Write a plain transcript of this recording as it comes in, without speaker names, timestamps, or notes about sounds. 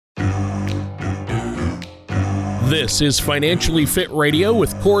This is Financially Fit Radio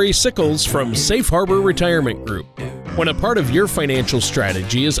with Cory Sickles from Safe Harbor Retirement Group. When a part of your financial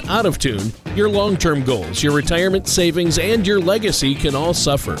strategy is out of tune, your long-term goals, your retirement savings, and your legacy can all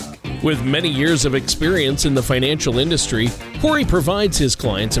suffer. With many years of experience in the financial industry, Cory provides his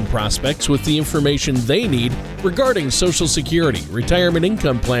clients and prospects with the information they need regarding Social Security, retirement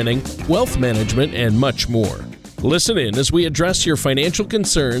income planning, wealth management, and much more. Listen in as we address your financial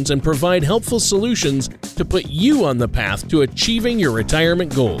concerns and provide helpful solutions to put you on the path to achieving your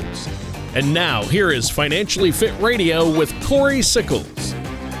retirement goals. And now, here is Financially Fit Radio with Cory Sickles.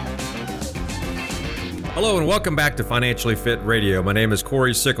 Hello and welcome back to Financially Fit Radio. My name is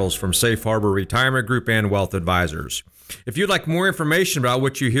Cory Sickles from Safe Harbor Retirement Group and Wealth Advisors. If you'd like more information about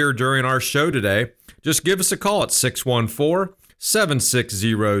what you hear during our show today, just give us a call at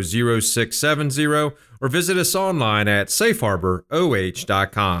 614-760-0670 or visit us online at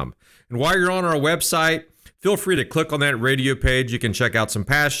safeharboroh.com. And while you're on our website, feel free to click on that radio page. You can check out some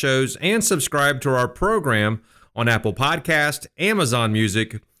past shows and subscribe to our program on Apple Podcast, Amazon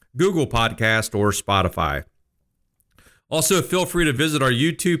Music, Google Podcast, or Spotify. Also, feel free to visit our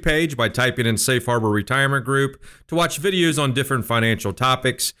YouTube page by typing in Safe Harbor Retirement Group to watch videos on different financial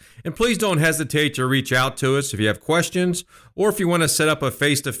topics. And please don't hesitate to reach out to us if you have questions or if you want to set up a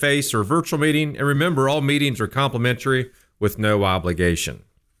face-to-face or virtual meeting. And remember, all meetings are complimentary with no obligation.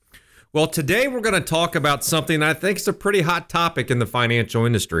 Well, today we're going to talk about something I think is a pretty hot topic in the financial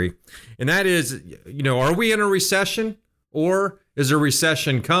industry. And that is, are we in a recession or is a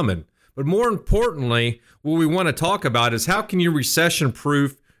recession coming? But more importantly, what we want to talk about is how can you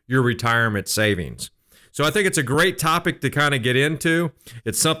recession-proof your retirement savings? So I think it's a great topic to kind of get into.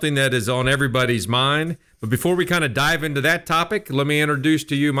 It's something that is on everybody's mind. But before we kind of dive into that topic, let me introduce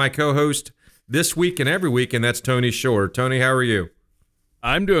to you my co-host this week and every week, and that's Tony Shore. Tony, how are you?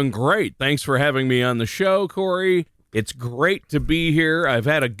 I'm doing great. Thanks for having me on the show, Cory. It's great to be here. I've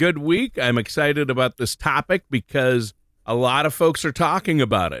had a good week. I'm excited about this topic because a lot of folks are talking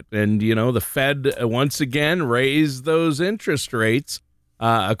about it. And, the Fed once again raised those interest rates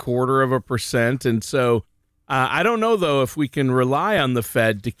 0.25%. And so I don't know, though, if we can rely on the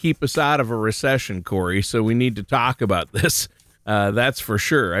Fed to keep us out of a recession, Cory. So we need to talk about this. That's for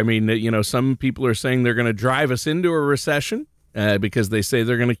sure. I mean, some people are saying they're going to drive us into a recession because they say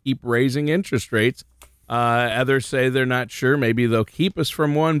they're going to keep raising interest rates. Others say they're not sure. Maybe they'll keep us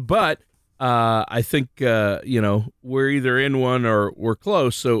from one. But I think, we're either in one or we're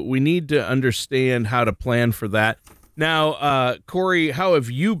close. So we need to understand how to plan for that. Now, Cory, how have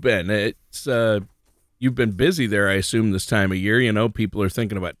you been? You've been busy there, I assume, this time of year. People are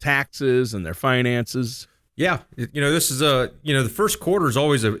thinking about taxes and their finances. Yeah. This is the first quarter is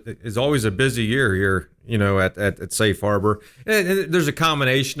always a busy year here, at Safe Harbor. And there's a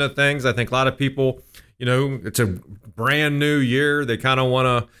combination of things. I think a lot of people, it's a brand new year. They kind of want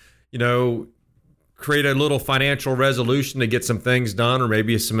to, create a little financial resolution to get some things done or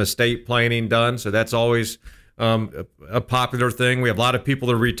maybe some estate planning done. So that's always a popular thing. We have a lot of people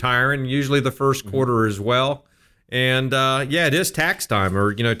that are retiring, usually the first quarter as well. And it is tax time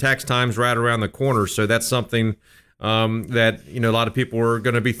or, tax time's right around the corner. So that's something that, a lot of people are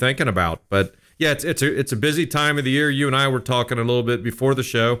going to be thinking about. But yeah, it's a busy time of the year. You and I were talking a little bit before the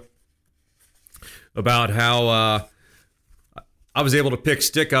show about how I was able to pick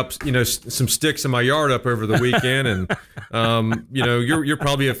some sticks in my yard up over the weekend, and you're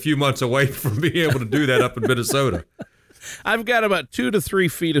probably a few months away from being able to do that up in Minnesota. I've got about 2 to 3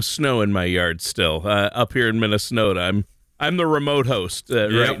 feet of snow in my yard still up here in Minnesota. I'm the remote host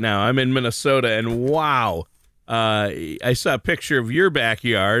right now. I'm in Minnesota, and wow, I saw a picture of your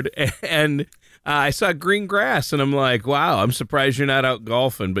backyard, and I saw green grass, and I'm like, wow, I'm surprised you're not out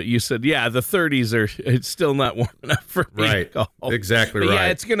golfing. But you said, the 30s it's still not warm enough for me to golf. Exactly but right. Yeah,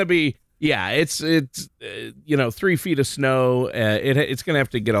 it's going to be, it's 3 feet of snow. It's going to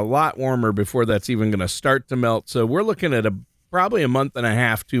have to get a lot warmer before that's even going to start to melt. So we're looking at probably a month and a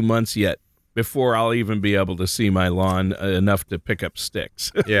half, 2 months yet before I'll even be able to see my lawn enough to pick up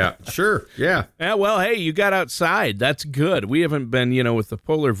sticks. Yeah, sure. Yeah. Yeah. Well, hey, you got outside. That's good. We haven't been, with the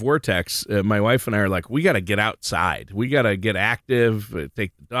polar vortex. My wife and I are like, we got to get outside. We got to get active,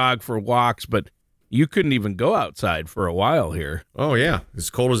 take the dog for walks. But you couldn't even go outside for a while here. Oh, yeah. As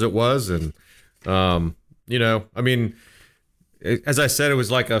cold as it was. And, as I said, it was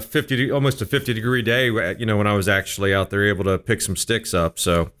like almost a 50-degree day, when I was actually out there able to pick some sticks up.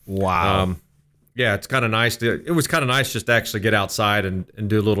 So, wow. It's kind of nice. It was kind of nice just to actually get outside and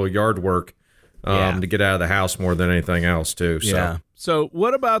do a little yard work to get out of the house more than anything else, too. So. Yeah. So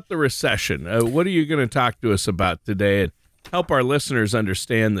what about the recession? What are you going to talk to us about today? help our listeners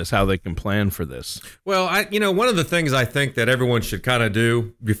understand this, how they can plan for this. Well, one of the things I think that everyone should kind of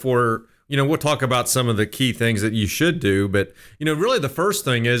do before, we'll talk about some of the key things that you should do, but really the first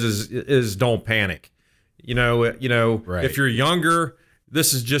thing is don't panic. Right. If you're younger,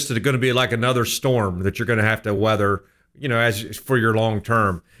 this is just going to be like another storm that you're going to have to weather, as for your long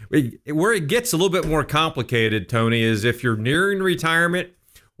term. Where it gets a little bit more complicated, Tony, is if you're nearing retirement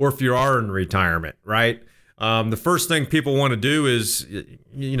or if you are in retirement, right? The first thing people want to do is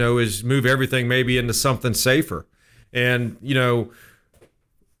move everything maybe into something safer. And,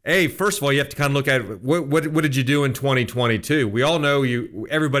 first of all, you have to kind of look at what did you do in 2022? We all know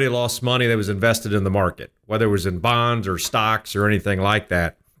everybody lost money that was invested in the market, whether it was in bonds or stocks or anything like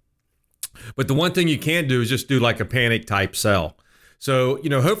that. But the one thing you can't do is just do like a panic type sell. So,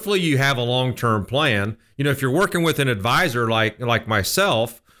 hopefully you have a long-term plan. If you're working with an advisor like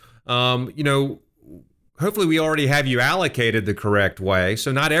myself, hopefully we already have you allocated the correct way.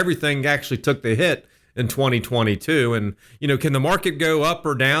 So not everything actually took the hit in 2022. And, can the market go up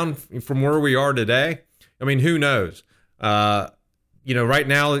or down from where we are today? I mean, who knows? Right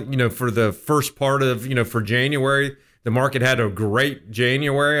now, for the first part of, for January, the market had a great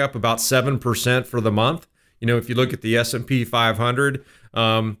January, up about 7% for the month. If you look at the S&P 500,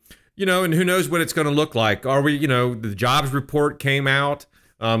 and who knows what it's going to look like. Are we, the jobs report came out,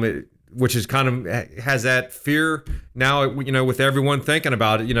 which is kind of has that fear now, with everyone thinking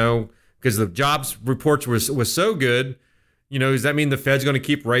about it, because the jobs reports was so good, does that mean the Fed's going to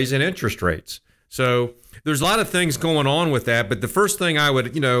keep raising interest rates? So there's a lot of things going on with that. But the first thing I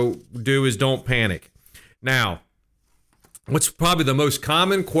would, do is don't panic. Now, what's probably the most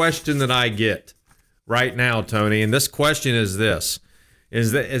common question that I get right now, Tony, and this question is this,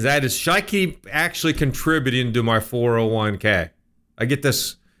 is should I keep actually contributing to my 401k? I get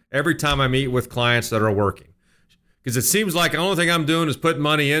this every time I meet with clients that are working, because it seems like the only thing I'm doing is putting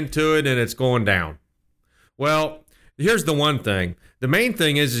money into it and it's going down. Well, here's the one thing. The main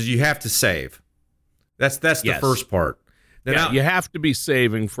thing is you have to save. That's the first part. You have to be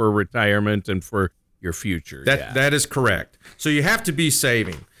saving for retirement and for your future. That is correct. So you have to be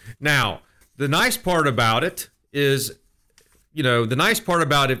saving. Now, the nice part about it is,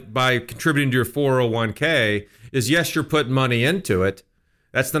 by contributing to your 401k is, yes, you're putting money into it.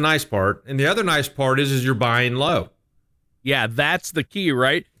 That's the nice part. And the other nice part is you're buying low. Yeah, that's the key,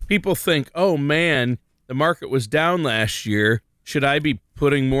 right? People think, oh, man, the market was down last year. Should I be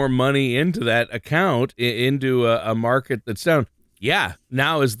putting more money into that account, into a market that's down? Yeah,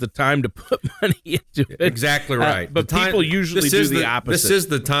 now is the time to put money into it. Exactly right. But people usually do the opposite. This is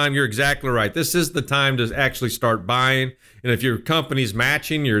the time. You're exactly right. This is the time to actually start buying. And if your company's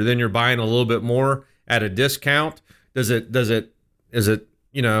matching, then you're buying a little bit more at a discount. Is it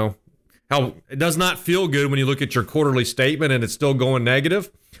how it does not feel good when you look at your quarterly statement and it's still going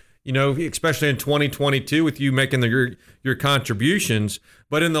negative, especially in 2022 with you making your contributions.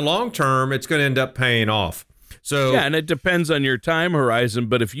 But in the long term, it's going to end up paying off. So yeah, and it depends on your time horizon.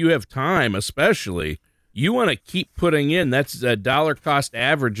 But if you have time, especially, you want to keep putting in. That's a dollar cost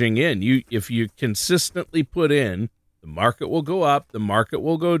averaging in. If you consistently put in, the market will go up, the market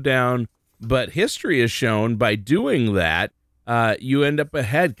will go down. But history has shown by doing that, you end up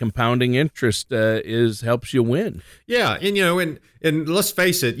ahead. Compounding interest helps you win. Yeah, and let's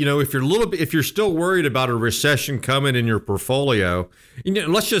face it, if you're still worried about a recession coming in your portfolio,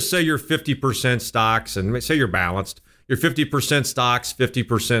 let's just say you're 50% stocks and say you're balanced. You're 50% stocks,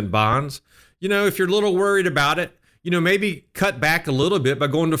 50% bonds. If you're a little worried about it, maybe cut back a little bit by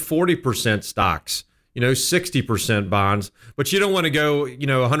going to 40% stocks, 60% bonds, but you don't want to go,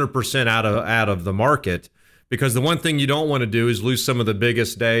 100% out of the market. Because the one thing you don't want to do is lose some of the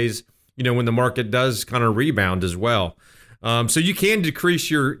biggest days, when the market does kind of rebound as well. So you can decrease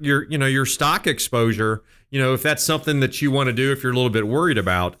your stock exposure, if that's something that you want to do, if you're a little bit worried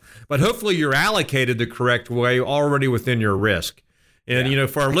about. But hopefully you're allocated the correct way already within your risk. And,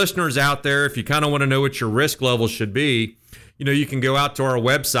 for our listeners out there, if you kind of want to know what your risk level should be, you can go out to our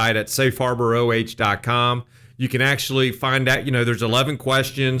website at safeharboroh.com. You can actually find out, there's 11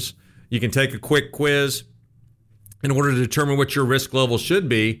 questions. You can take a quick quiz in order to determine what your risk level should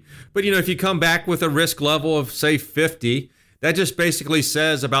be. But, if you come back with a risk level of, say, 50, that just basically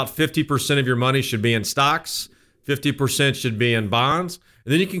says about 50% of your money should be in stocks, 50% should be in bonds.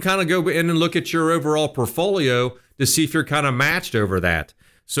 And then you can kind of go in and look at your overall portfolio to see if you're kind of matched over that.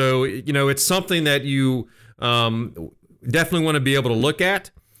 So, it's something that you definitely want to be able to look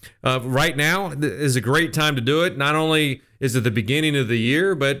at. Right now is a great time to do it. Not only is it the beginning of the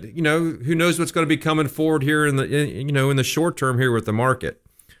year, but who knows what's going to be coming forward here in the short term here with the market.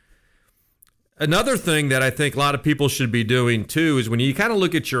 Another thing that I think a lot of people should be doing too is when you kind of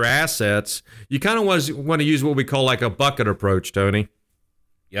look at your assets, you kind of want to use what we call like a bucket approach, Tony.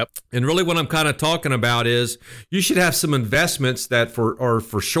 Yep. And really what I'm kind of talking about is you should have some investments that are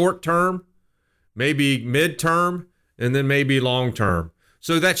for short term, maybe mid-term, and then maybe long term.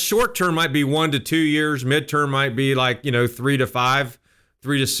 So that short term might be 1 to 2 years, mid-term might be like, 3 to 5,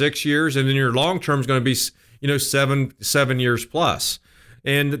 3 to 6 years, and then your long term is going to be, 7 years plus.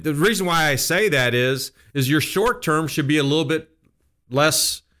 And the reason why I say that is your short term should be a little bit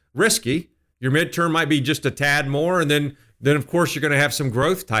less risky. Your midterm might be just a tad more, and then of course you're going to have some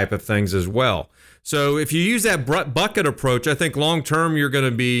growth type of things as well. So if you use that bucket approach, I think long term you're going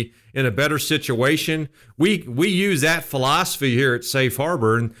to be in a better situation. We use that philosophy here at Safe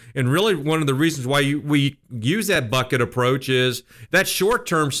Harbor, and really one of the reasons why we use that bucket approach is that short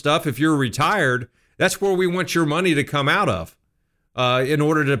term stuff. If you're retired, that's where we want your money to come out of. In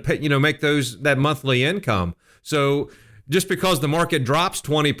order to pay, make that monthly income. So just because the market drops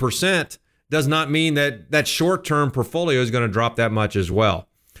 20% does not mean that short-term portfolio is going to drop that much as well.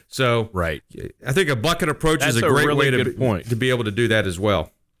 So right. I think a bucket approach is a great really way to be able to do that as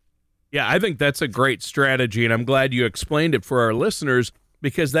well. Yeah, I think that's a great strategy, and I'm glad you explained it for our listeners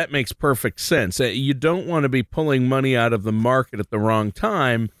because that makes perfect sense. You don't want to be pulling money out of the market at the wrong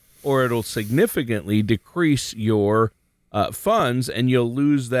time, or it'll significantly decrease your funds, and you'll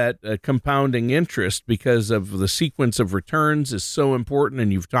lose that compounding interest because of the sequence of returns is so important,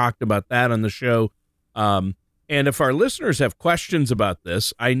 and you've talked about that on the show. And if our listeners have questions about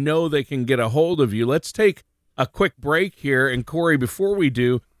this, I know they can get a hold of you. Let's take a quick break here, and Cory, before we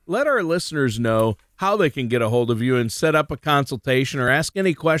do, let our listeners know how they can get a hold of you and set up a consultation or ask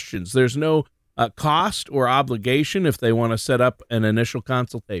any questions. There's no cost or obligation if they want to set up an initial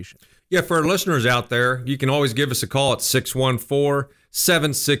consultation. Yeah, for our listeners out there, you can always give us a call at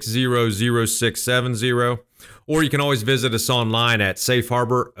 614-760-0670, or you can always visit us online at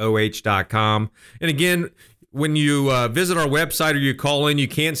safeharboroh.com. And again, when you visit our website or you call in, you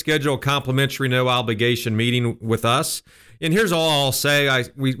can schedule a complimentary no obligation meeting with us. And here's all I'll say.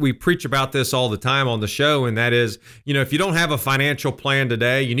 We preach about this all the time on the show, and that is, if you don't have a financial plan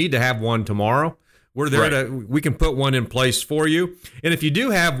today, you need to have one tomorrow. We're there we can put one in place for you. And if you do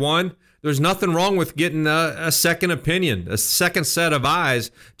have one, there's nothing wrong with getting a second opinion, a second set of eyes,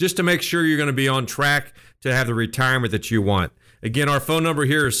 just to make sure you're going to be on track to have the retirement that you want. Again, our phone number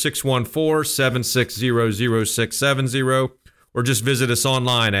here is 614-760-0670, or just visit us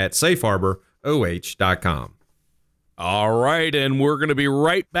online at safeharboroh.com. All right, and we're going to be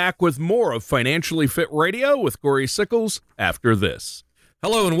right back with more of Financially Fit Radio with Cory Sickles after this.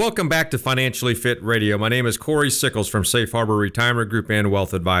 Hello and welcome back to Financially Fit Radio. My name is Cory Sickles from Safe Harbor Retirement Group and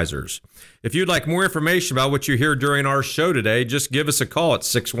Wealth Advisors. If you'd like more information about what you hear during our show today, just give us a call at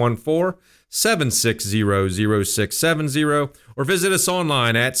 614-760-0670 or visit us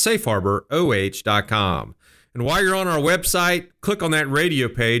online at safeharboroh.com. And while you're on our website, click on that radio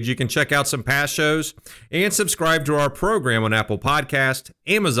page. You can check out some past shows and subscribe to our program on Apple Podcast,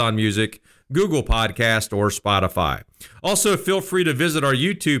 Amazon Music, Google Podcast, or Spotify. Also, feel free to visit our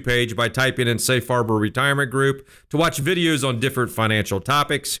YouTube page by typing in Safe Harbor Retirement Group to watch videos on different financial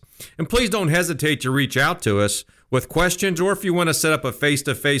topics. And please don't hesitate to reach out to us with questions or if you want to set up a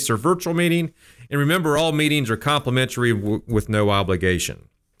face-to-face or virtual meeting. And remember, all meetings are complimentary with no obligation.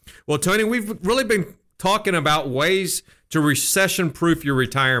 Well, Tony, we've really been talking about ways to recession-proof your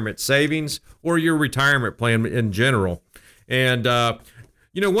retirement savings or your retirement plan in general. And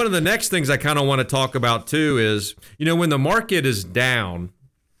one of the next things I kind of want to talk about too is, when the market is down,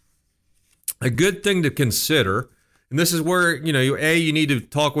 a good thing to consider, and this is where, you need to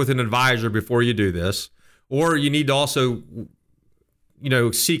talk with an advisor before you do this, or you need to also,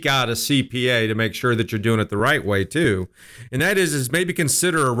 seek out a CPA to make sure that you're doing it the right way too. And that is maybe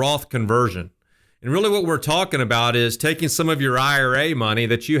consider a Roth conversion. And really what we're talking about is taking some of your IRA money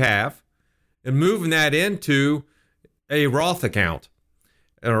that you have and moving that into a Roth account.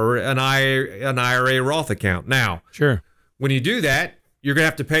 Or an IRA Roth account. Now, sure, when you do that, you're going to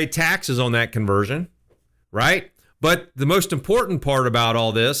have to pay taxes on that conversion, right? But the most important part about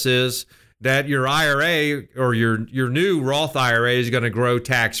all this is that your IRA or your new Roth IRA is going to grow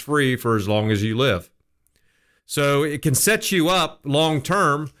tax-free for as long as you live. So it can set you up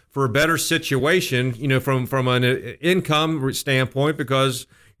long-term for a better situation, from an income standpoint, because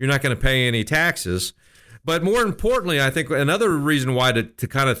you're not going to pay any taxes. But more importantly, I think another reason why to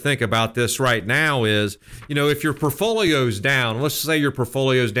kind of think about this right now is, if your portfolio's down, let's say your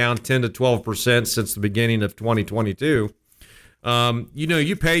portfolio's down 10 to 12% since the beginning of 2022,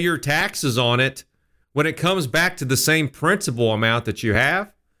 you pay your taxes on it. When it comes back to the same principal amount that you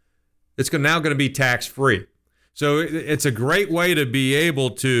have, that's now going to be tax-free. So it's a great way to be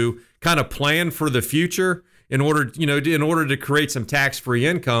able to kind of plan for the future in order to create some tax-free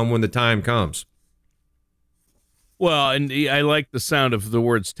income when the time comes. Well, and I like the sound of the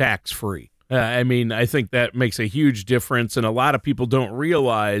words tax-free. I think that makes a huge difference, and a lot of people don't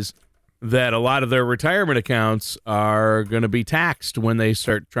realize that a lot of their retirement accounts are going to be taxed when they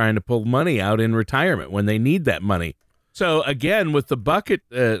start trying to pull money out in retirement, when they need that money. So again, with the bucket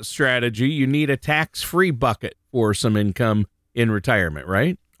strategy, you need a tax-free bucket for some income in retirement,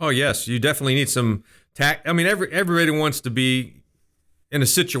 right? Oh, yes. You definitely need some tax. I mean, everybody wants to be in a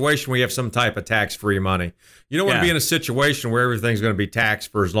situation where you have some type of tax-free money. You don't want to be in a situation where everything's going to be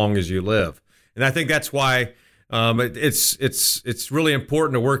taxed for as long as you live. And I think that's why it's really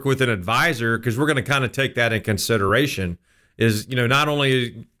important to work with an advisor, because we're going to kind of take that in consideration, is, not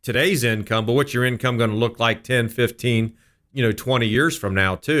only today's income, but what your income going to look like 10, 15, 20 years from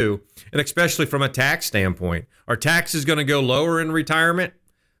now too. And especially from a tax standpoint, are taxes going to go lower in retirement?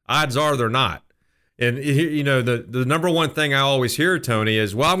 Odds are they're not. And, the number one thing I always hear, Tony,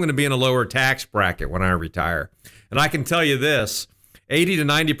 is, well, I'm going to be in a lower tax bracket when I retire. And I can tell you this, 80 to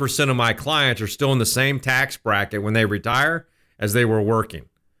 90% of my clients are still in the same tax bracket when they retire as they were working.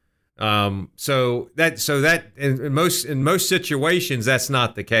 So that in most situations, that's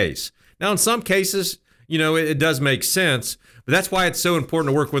not the case. Now, in some cases, it does make sense, but that's why it's so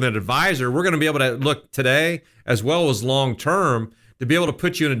important to work with an advisor. We're going to be able to look today as well as long term to be able to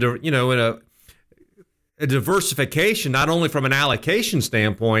put you in a diversification, not only from an allocation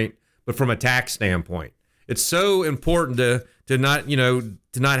standpoint, but from a tax standpoint. It's so important to not be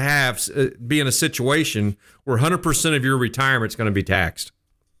in a situation where 100% of your retirement is going to be taxed.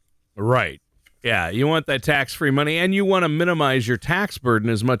 Right. Yeah, you want that tax-free money, and you want to minimize your tax burden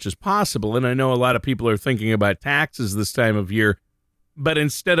as much as possible. And I know a lot of people are thinking about taxes this time of year, but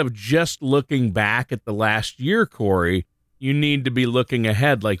instead of just looking back at the last year, Cory, you need to be looking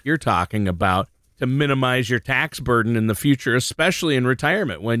ahead like you're talking about to minimize your tax burden in the future, especially in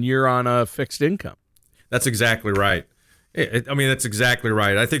retirement when you're on a fixed income. That's exactly right. That's exactly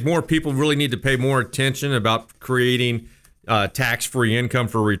right. I think more people really need to pay more attention about creating tax-free income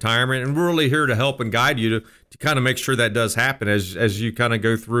for retirement, and we're really here to help and guide you to kind of make sure that does happen as you kind of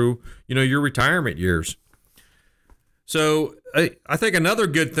go through, your retirement years. So I think another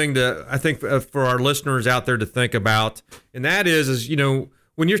good thing for our listeners out there to think about, and that is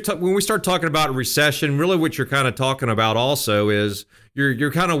when we start talking about a recession, really what you're kind of talking about also is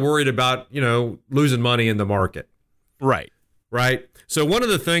you're kind of worried about, losing money in the market. Right. Right. So one of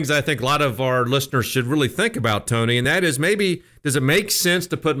the things I think a lot of our listeners should really think about, Tony, and that is, maybe, does it make sense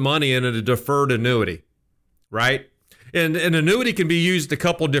to put money in a deferred annuity? Right. And an annuity can be used a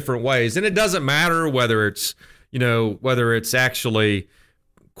couple different ways. And it doesn't matter whether it's actually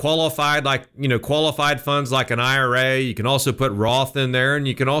qualified, qualified funds like an IRA. You can also put Roth in there, and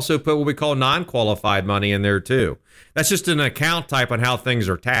you can also put what we call non-qualified money in there too. That's just an account type on how things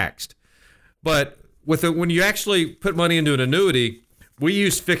are taxed. But when you actually put money into an annuity, we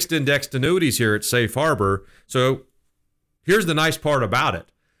use fixed indexed annuities here at Safe Harbor. So here's the nice part about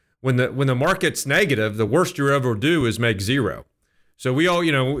it. When the market's negative, the worst you ever do is make zero. So we all,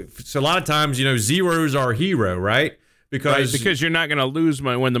 so a lot of times, zero's our hero, right? Because you're not going to lose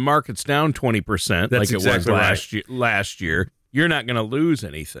money when the market's down 20%, like it was last year. You're not going to lose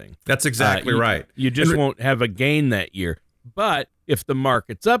anything. That's exactly right. You just won't have a gain that year. But if the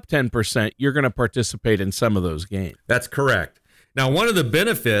market's up 10%, you're going to participate in some of those gains. That's correct. Now, one of the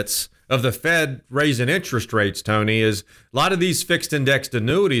benefits of the Fed raising interest rates, Tony, is a lot of these fixed indexed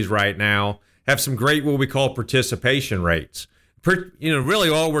annuities right now have some great what we call participation rates. Really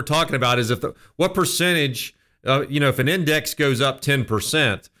all we're talking about is what percentage, if an index goes up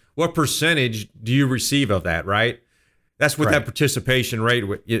 10%, what percentage do you receive of that, right? That's what that participation rate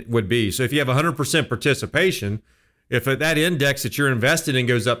would be. So if you have 100% participation, if that index that you're invested in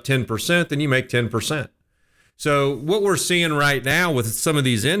goes up 10%, then you make 10%. So what we're seeing right now with some of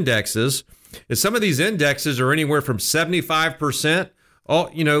these indexes is some of these indexes are anywhere from 75%,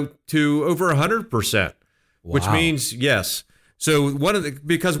 to over 100%, which means yes. So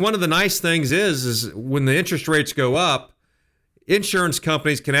because one of the nice things is when the interest rates go up, insurance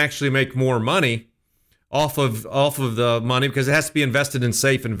companies can actually make more money off of the money because it has to be invested in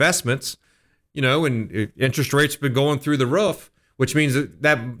safe investments. And interest rates have been going through the roof, which means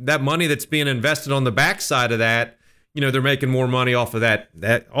that money that's being invested on the backside of that, they're making more money off of that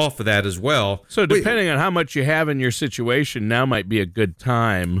as well. So depending on how much you have in your situation, now might be a good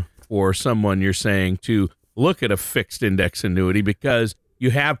time for someone, you're saying, to look at a fixed index annuity because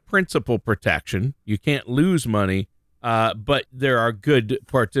you have principal protection. You can't lose money, but there are good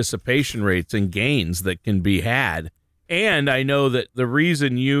participation rates and gains that can be had. And I know that the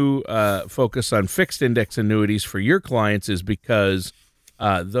reason you focus on fixed index annuities for your clients is because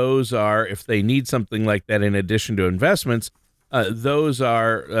those are, if they need something like that in addition to investments, those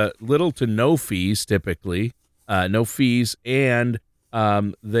are little to no fees typically, no fees, and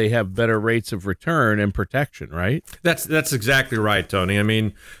they have better rates of return and protection, right? That's exactly right, Tony. I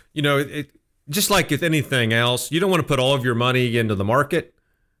mean, just like with anything else, you don't want to put all of your money into the market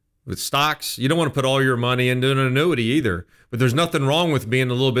with stocks. You don't want to put all your money into an annuity either. But there's nothing wrong with being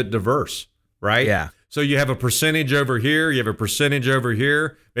a little bit diverse, right? Yeah. So you have a percentage over here, you have a percentage over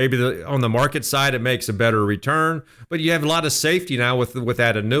here. Maybe on the market side, it makes a better return, but you have a lot of safety now with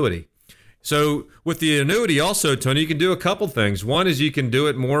that annuity. So with the annuity also, Tony, you can do a couple things. One is you can do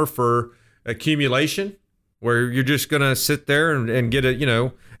it more for accumulation, where you're just going to sit there and get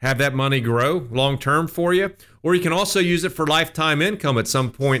have that money grow long term for you. Or you can also use it for lifetime income at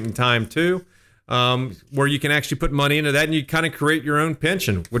some point in time too, where you can actually put money into that and you kind of create your own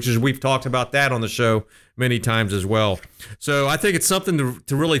pension, which is, we've talked about that on the show many times as well. So I think it's something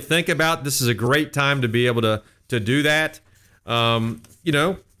to really think about. This is a great time to be able to do that.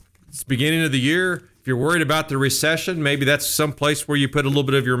 It's beginning of the year. If you're worried about the recession, maybe that's some place where you put a little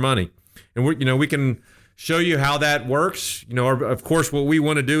bit of your money. And we can show you how that works. Of course, what we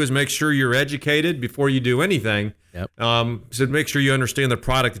want to do is make sure you're educated before you do anything. Yep. So make sure you understand the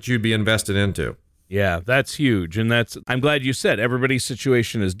product that you'd be invested into. Yeah, that's huge. And I'm glad you said everybody's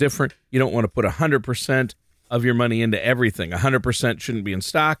situation is different. You don't want to put 100% of your money into everything. 100% shouldn't be in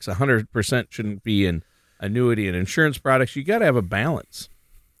stocks. 100% shouldn't be in annuity and insurance products. You got to have a balance.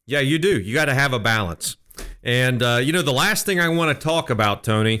 Yeah, you do. You got to have a balance. And, the last thing I want to talk about,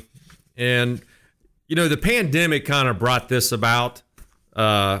 Tony, and, the pandemic kind of brought this about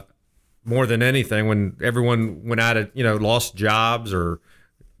more than anything, when everyone went out of, lost jobs or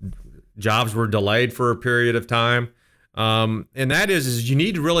jobs were delayed for a period of time. And that is you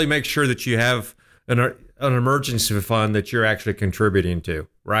need to really make sure that you have an emergency fund that you're actually contributing to,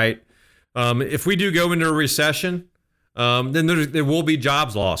 right? If we do go into a recession, then there will be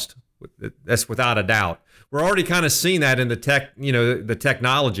jobs lost. That's without a doubt. We're already kind of seeing that in the the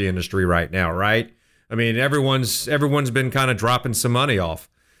technology industry right now, right? I mean, everyone's been kind of dropping some money off.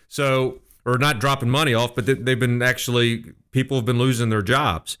 So, or not dropping money off, but people have been losing their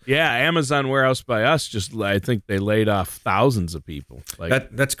jobs. Yeah, Amazon Warehouse by Us I think they laid off thousands of people.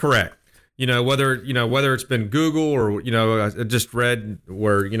 That's correct. Whether it's been Google or, I just read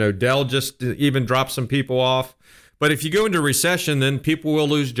where, Dell just even dropped some people off. But if you go into recession, then people will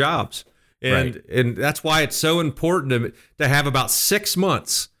lose jobs. And that's why it's so important to have about 6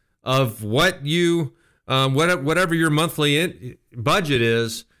 months of what you, whatever your monthly budget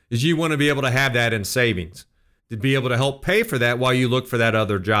is you want to be able to have that in savings to be able to help pay for that while you look for that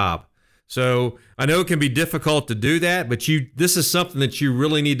other job. So I know it can be difficult to do that, but this is something that you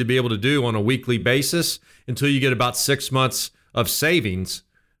really need to be able to do on a weekly basis until you get about 6 months of savings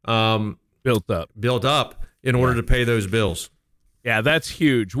built up in order to pay those bills. Yeah, that's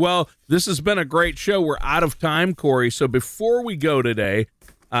huge. Well, this has been a great show. We're out of time, Cory. So before we go today,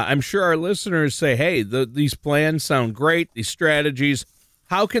 I'm sure our listeners say, hey, these plans sound great, these strategies.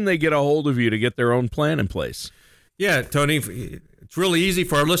 How can they get a hold of you to get their own plan in place? Yeah, Tony, it's really easy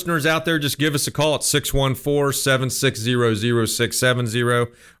for our listeners out there. Just give us a call at 614-760-0670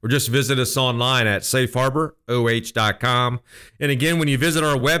 or just visit us online at safeharboroh.com. And again, when you visit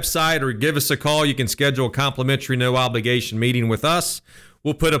our website or give us a call, you can schedule a complimentary no-obligation meeting with us.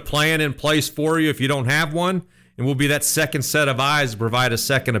 We'll put a plan in place for you if you don't have one, and we'll be that second set of eyes to provide a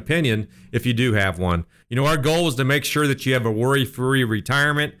second opinion if you do have one. Our goal is to make sure that you have a worry-free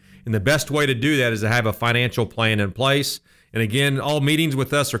retirement, and the best way to do that is to have a financial plan in place. And again, all meetings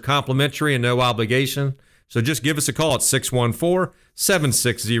with us are complimentary and no obligation. So just give us a call at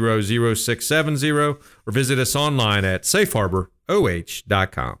 614-760-0670 or visit us online at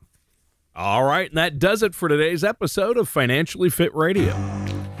safeharboroh.com. All right, and that does it for today's episode of Financially Fit Radio.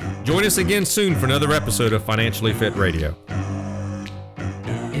 Join us again soon for another episode of Financially Fit Radio.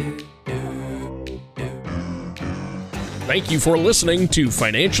 Thank you for listening to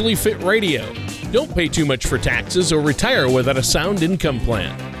Financially Fit Radio. Don't pay too much for taxes or retire without a sound income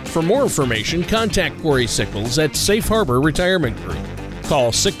plan. For more information, contact Cory Sickles at Safe Harbor Retirement Group.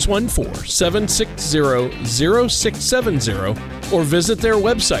 Call 614-760-0670 or visit their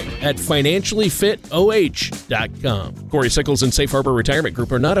website at financiallyfitoh.com. Cory Sickles and Safe Harbor Retirement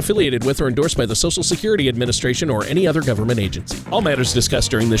Group are not affiliated with or endorsed by the Social Security Administration or any other government agency. All matters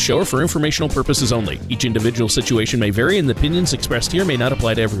discussed during this show are for informational purposes only. Each individual situation may vary, and the opinions expressed here may not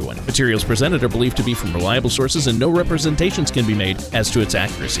apply to everyone. Materials presented are believed to be from reliable sources, and no representations can be made as to its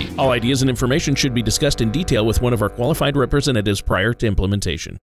accuracy. All ideas and information should be discussed in detail with one of our qualified representatives prior to implementation.